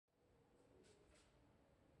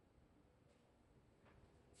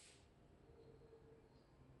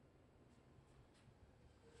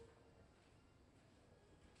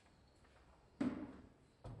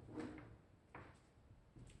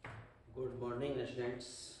Good morning students,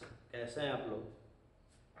 कैसे हैं आप लोग।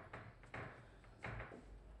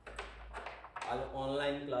 आज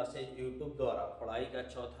ऑनलाइन क्लासेज यूट्यूब द्वारा पढ़ाई का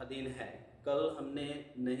चौथा दिन है। कल हमने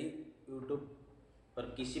नहीं यूट्यूब पर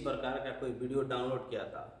किसी प्रकार का कोई वीडियो डाउनलोड किया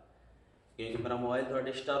था क्योंकि मेरा मोबाइल थोड़ा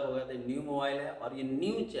डिस्टर्ब हो गया था। न्यू मोबाइल है और ये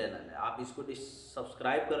न्यू चैनल है, आप इसको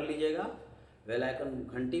सब्सक्राइब कर लीजिएगा, बेल आइकन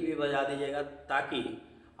घंटी भी बजा दीजिएगा ताकि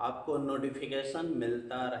आपको नोटिफिकेशन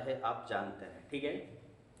मिलता रहे। आप जानते हैं, ठीक है।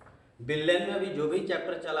 बिल्लियन में अभी जो भी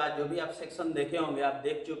चैप्टर चला, जो भी आप सेक्शन देखे होंगे, आप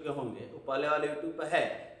देख चुके होंगे, वो पहले वाले यूट्यूब पर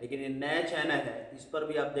है, लेकिन ये नया चैनल है, इस पर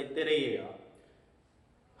भी आप देखते रहिएगा।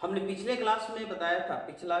 हमने पिछले क्लास में बताया था,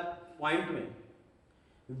 पिछला पॉइंट में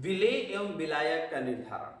विलेय एवं विलायक का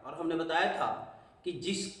निर्धारण, और हमने बताया था कि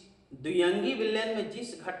जिस द्विअंगी विलयन में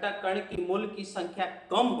जिस घटक कण की मूल की संख्या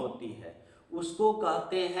कम होती है उसको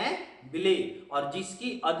कहते हैं विलेय, और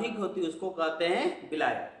जिसकी अधिक होती है उसको कहते हैं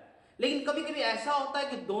विलायक। लेकिन कभी कभी ऐसा होता है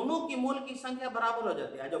कि दोनों की मूल की संख्या बराबर हो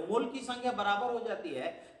जाती है। जब मूल की संख्या बराबर हो जाती है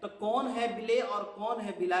तो कौन है विलेय और कौन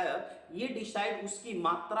है विलायक, ये डिसाइड उसकी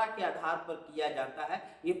मात्रा के आधार पर किया जाता है।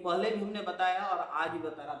 ये पहले भी हमने बताया और आज भी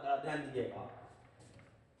बता रहा, ध्यान दीजिएगा।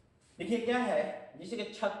 देखिए क्या है, जैसे कि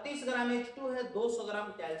 36 ग्राम H2 है, 200 ग्राम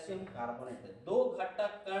कैल्शियम कार्बोनेट है, दो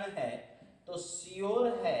घटक कण है, तो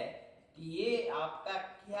श्योर है कि ये आपका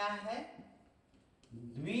क्या है,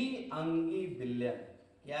 द्विअंगी विलयन।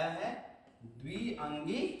 क्या है,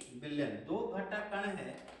 द्विअंगी विलयन। दो घटक कण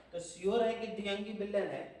है तो श्योर है कि द्विअंगी विलयन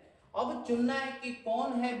है। अब चुनना है कि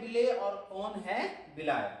कौन है विलेय और कौन है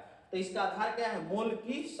विलायक। तो इसका आधार क्या है, मोल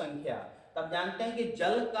की संख्या। तब जानते हैं कि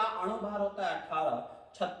जल का अणुभार होता है 18,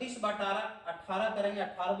 36/18 करेंगे,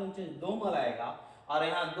 18 दूनी 2 मोल आएगा, और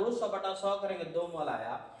यहाँ 200/100 करेंगे, 2 मोल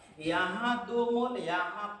आया। यहाँ 2 मोल,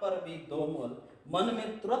 यहाँ पर भी 2 मोल। मन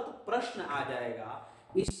में तुरंत प्रश्न आ जाएगा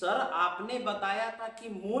कि सर आपने बताया था कि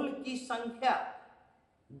मूल की संख्या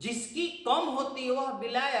जिसकी कम होती है वह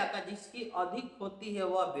विलायक, जिसकी अधिक होती है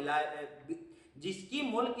वह विलायक, जिसकी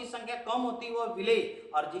मूल की संख्या कम होती है वह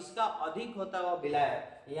विलेय और जिसका अधिक होता है वह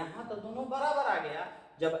विलायक। यहाँ तो दोनों बराबर आ गया।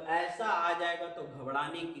 जब ऐसा आ जाएगा तो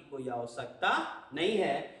घबराने की कोई आवश्यकता नहीं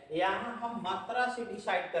है। यहाँ हम मात्रा से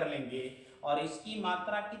डिसाइड कर लेंगे, और इसकी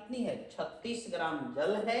मात्रा कितनी है, 36 ग्राम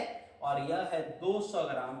जल है और यह है 200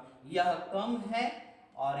 ग्राम। यह कम है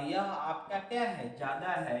और यह आपका क्या है, ज्यादा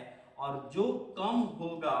है, और जो कम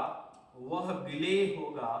होगा वह विलेय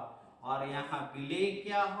होगा, और यहाँ विलेय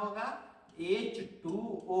क्या होगा,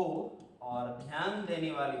 H2O। और ध्यान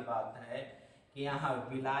देने वाली बात है कि यहाँ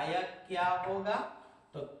विलायक क्या होगा,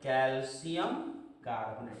 तो कैल्शियम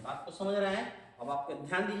कार्बोनेट। बात को समझ रहे हैं। अब आपको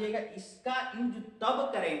ध्यान दीजिएगा, इसका यूज तब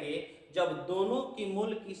करेंगे जब दोनों की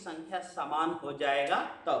मूल की संख्या समान हो जाएगा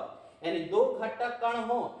तब, यानी दो घटक कण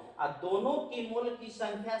हो और दोनों की मूल की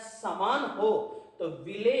संख्या समान हो तो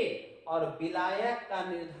विलेय और विलायक का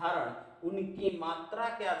निर्धारण उनकी मात्रा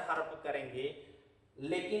के आधार पर करेंगे।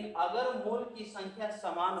 लेकिन अगर मूल की संख्या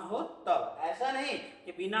समान हो तब, ऐसा नहीं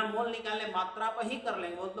कि बिना मूल निकाले मात्रा पर ही कर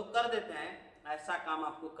लेंगे, वो तो कर देते हैं, ऐसा काम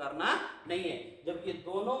आपको करना नहीं है। जब ये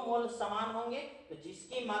दोनों मूल समान होंगे तो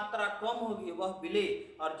जिसकी मात्रा कम होगी वह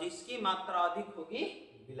विलेय और जिसकी मात्रा अधिक होगी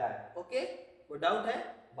विलायक। ओके, कोई डाउट है,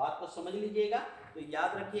 बात को समझ लीजिएगा, तो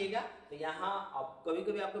याद रखिएगा। तो यहाँ अब कभी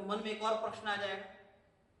कभी आपके मन में एक और प्रश्न आ जाएगा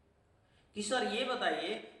कि सर ये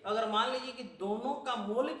बताइए, अगर मान लीजिए कि दोनों का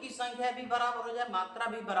मूल की संख्या भी बराबर हो जाए, मात्रा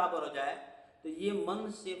भी बराबर हो जाए, तो ये मन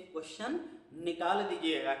से क्वेश्चन निकाल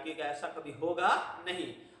दीजिएगा क्योंकि ऐसा कभी होगा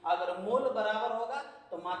नहीं। अगर मूल बराबर होगा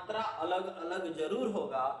तो मात्रा अलग अलग जरूर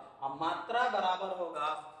होगा, और मात्रा बराबर होगा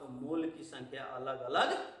तो मूल की संख्या अलग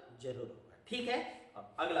अलग जरूर होगा। ठीक है,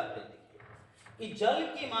 अब अगला पेज देखिए कि जल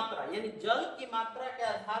की मात्रा, यानी जल की मात्रा के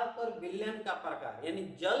आधार पर विलयन का प्रकार, यानी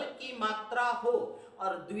जल की मात्रा हो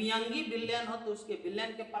और द्विअंगी विलयन हो तो उसके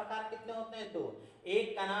विलयन के प्रकार कितने होते हैं, दो।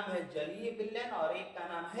 एक का नाम है जलीय विलयन और एक का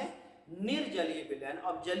नाम है निर्जलीय विलयन।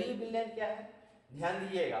 अब जलीय विलयन क्या है, ध्यान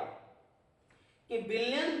दीजिएगा कि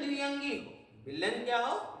विलयन द्विअंगी हो, विलयन क्या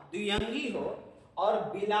हो, द्विअंगी हो,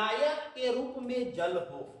 और विलायक के रूप में जल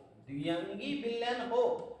हो। द्विअंगी विलयन हो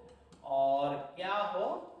और क्या हो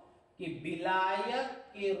कि विलायक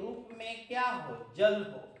के रूप में क्या हो, जल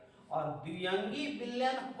हो, और द्विअंगी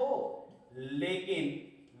विलयन हो लेकिन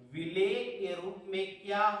विलेय के रूप में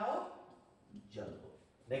क्या हो, जल हो।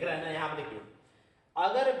 देख रहे हैं ना, यहां पर देखिए,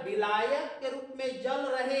 अगर विलायक के रूप में जल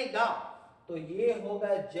रहेगा तो ये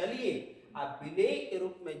होगा जलीय, और विलेय के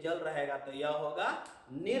रूप में जल रहेगा तो यह होगा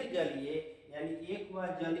निर्जलीय। यानी एक हुआ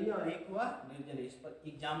जलीय और एक हुआ निर्जलीय। इस पर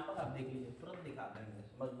एग्जांपल आप देख लीजिए, तुरंत दिखा देंगे,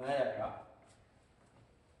 समझ में आ जाएगा।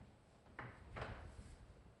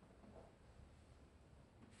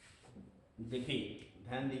 देखिए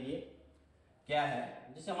ध्यान दीजिए क्या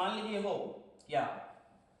है, जैसे मान लीजिए हो क्या,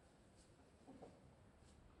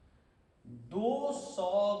 200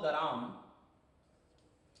 ग्राम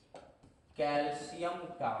कैल्शियम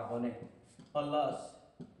कार्बोनेट प्लस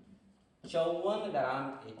 54 ग्राम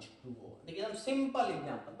H2O। देखिए एकदम सिंपल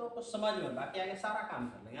एग्जाम्पल, तो आपको समझ में, बाकी आगे सारा काम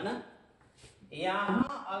कर लेंगे ना। यहां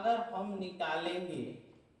अगर हम निकालेंगे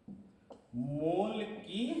मोल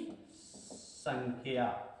की संख्या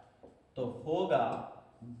तो होगा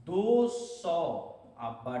 200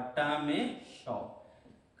 अब बटा में 100,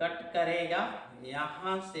 कट करेगा,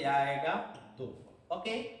 यहां से आएगा 2,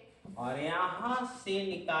 ओके। और यहां से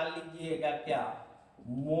निकाल लीजिएगा क्या,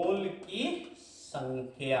 मोल की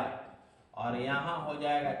संख्या, और यहां हो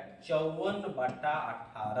जाएगा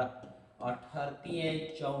 54/18,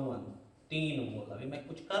 54 3 मोल। अभी मैं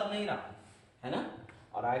कुछ कर नहीं रहा हूं, है ना।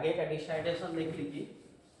 और आगे का डिसाइडेशन देख लीजिए।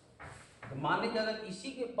 तो मान लीजिए अगर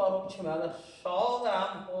इसी के परोक्ष में अगर 100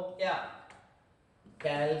 ग्राम हो क्या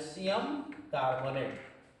कैल्शियम कार्बोनेट,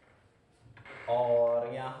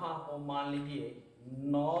 और यहां हो मान लीजिए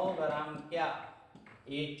 9 ग्राम क्या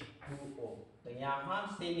H2O, तो यहां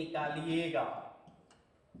से निकालिएगा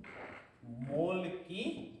मोल की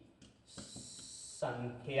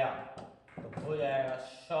संख्या, तो हो जाएगा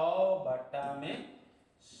 100 बटा में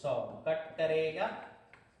 100, कट करेगा,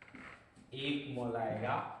 1 मोल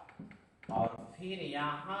आएगा। और फिर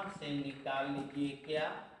यहां से निकाल लीजिए क्या,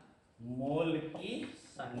 मोल की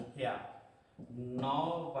संख्या,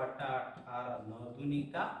 9/18, 9 दूनी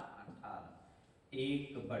का 18,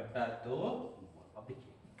 1/2 मोल। अब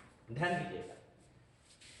देखिए ध्यान दीजिएगा,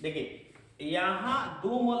 देखिए यहां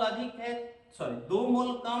 2 मोल अधिक है, सॉरी 2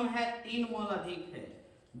 मोल कम है, 3 मोल अधिक है।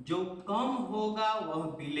 जो कम होगा वह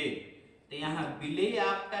विलेय, तो यहाँ विलेय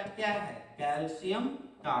आपका क्या है कैल्शियम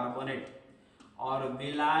कार्बोनेट, और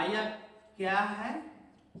विलायक क्या है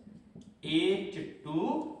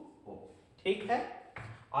H2O, ठीक है।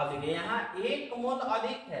 अब देखिए यहाँ 1 मोल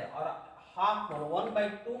अधिक है और हाफ मोल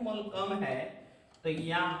 1/2 मोल कम है, तो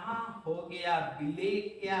यहाँ हो गया विलेय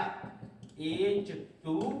क्या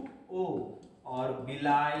H2O, और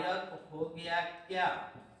विलायक हो गया क्या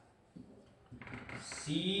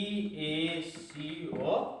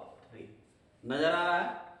CaCO3। नजर आ रहा है,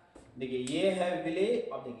 देखिए ये है विलेय,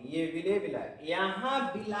 और देखिए ये विलेय विलायक,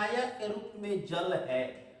 यहाँ विलायक के रूप में जल है,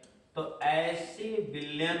 तो ऐसे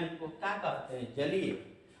विलयन को क्या कहते हैं जलीय,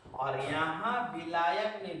 और यहाँ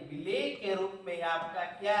विलायक ने विलेय के रूप में आपका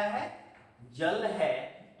क्या है जल है,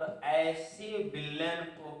 तो ऐसे विलयन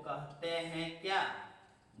को कहते हैं क्या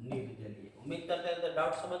निर्जलीय। उम्मीद करते हैं तो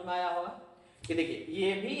डाउट समझ में आया होगा कि देखिए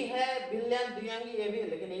ये भी है विलयन द्विअंगी, ये भी,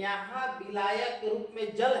 लेकिन यहाँ विलायक के रूप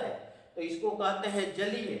में जल है तो इसको कहते हैं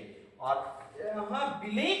जलीय, और यहाँ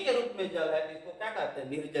विलेय के रूप में जल है तो इसको क्या कहते हैं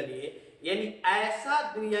निर्जलीय। यानी ऐसा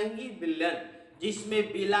द्विअंगी विलयन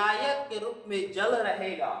जिसमें विलायक के रूप में जल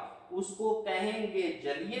रहेगा उसको कहेंगे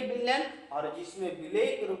जलीय विलयन, और जिसमें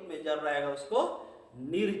विलेय के रूप में जल रहेगा उसको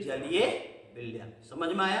निर्जलीय विलयन। समझ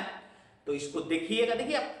में आया, तो इसको देखिएगा,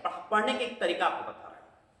 देखिए पढ़ने के एक तरीका आपको बता रहा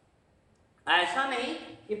है। ऐसा नहीं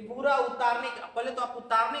कि पूरा उतारने के, पहले तो आप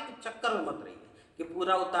उतारने के चक्कर में मत रहिए कि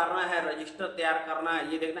पूरा उतारना है, रजिस्टर तैयार करना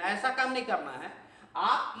है, ये देखना, ऐसा काम नहीं करना है।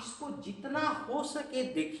 आप इसको जितना हो सके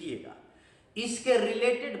देखिएगा, इसके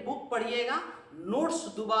रिलेटेड बुक पढ़िएगा, नोट्स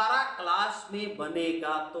दोबारा क्लास में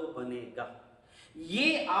बनेगा तो बनेगा।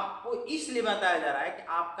 ये आपको इसलिए बताया जा रहा है कि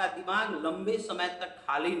आपका दिमाग लंबे समय तक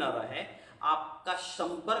खाली न रहे, आपका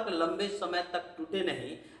संपर्क लंबे समय तक टूटे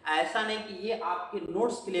नहीं। ऐसा नहीं कि ये आपके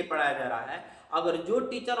नोट्स के लिए पढ़ाया जा रहा है। अगर जो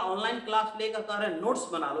टीचर ऑनलाइन क्लास लेकर कह रहे हैं नोट्स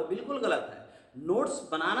बना लो, बिल्कुल गलत है। नोट्स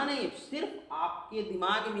बनाना नहीं, सिर्फ आपके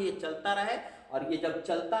दिमाग में ये चलता रहे, और ये जब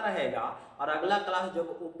चलता रहेगा और अगला क्लास जब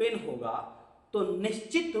ओपन होगा तो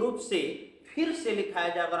निश्चित रूप से फिर से लिखाया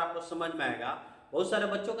जाए, अगर आपको समझ में आएगा। बहुत सारे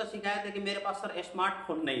बच्चों का शिकायत है कि मेरे पास सर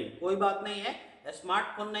स्मार्टफोन नहीं है। कोई बात नहीं है,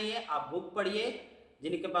 स्मार्टफोन नहीं है, आप बुक पढ़िए,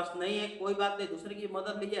 जिनके पास नहीं है कोई बात नहीं, दूसरे की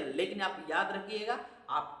मदद लीजिए, लेकिन आप याद रखिएगा,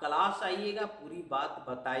 आप क्लास आइएगा, पूरी बात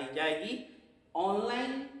बताई जाएगी।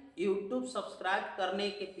 ऑनलाइन यूट्यूब सब्सक्राइब करने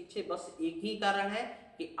के पीछे बस एक ही कारण है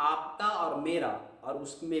कि आपका और मेरा और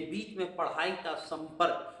उसमें बीच में पढ़ाई का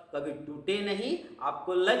संपर्क कभी टूटे नहीं,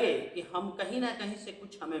 आपको लगे कि हम कहीं ना कहीं से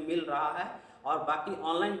कुछ हमें मिल रहा है, और बाकी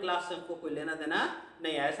ऑनलाइन क्लास से हमको कोई लेना देना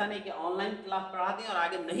नहीं। ऐसा नहीं कि ऑनलाइन क्लास पढ़ा दें और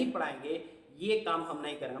आगे नहीं पढ़ाएंगे, ये काम हम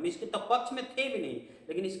नहीं करेंगे। हम इसके तो पक्ष में थे भी नहीं,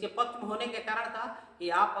 लेकिन इसके पक्ष में होने के कारण था कि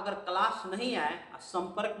आप अगर क्लास नहीं आए,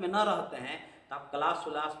 संपर्क में न रहते हैं, तो आप क्लास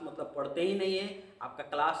व्लास मतलब पढ़ते ही नहीं है, आपका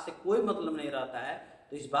क्लास से कोई मतलब नहीं रहता है।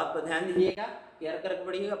 तो इस बात पर ध्यान दीजिएगा, केयर करके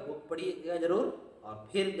पढ़िएगा, बुक पढ़िएगा जरूर, और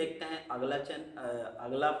फिर देखते हैं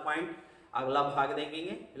अगला पॉइंट, अगला भाग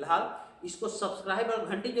देखेंगे। फिलहाल इसको सब्सक्राइब और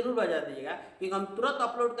घंटी जरूर बजा दीजिएगा, क्योंकि हम तुरंत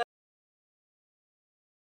अपलोड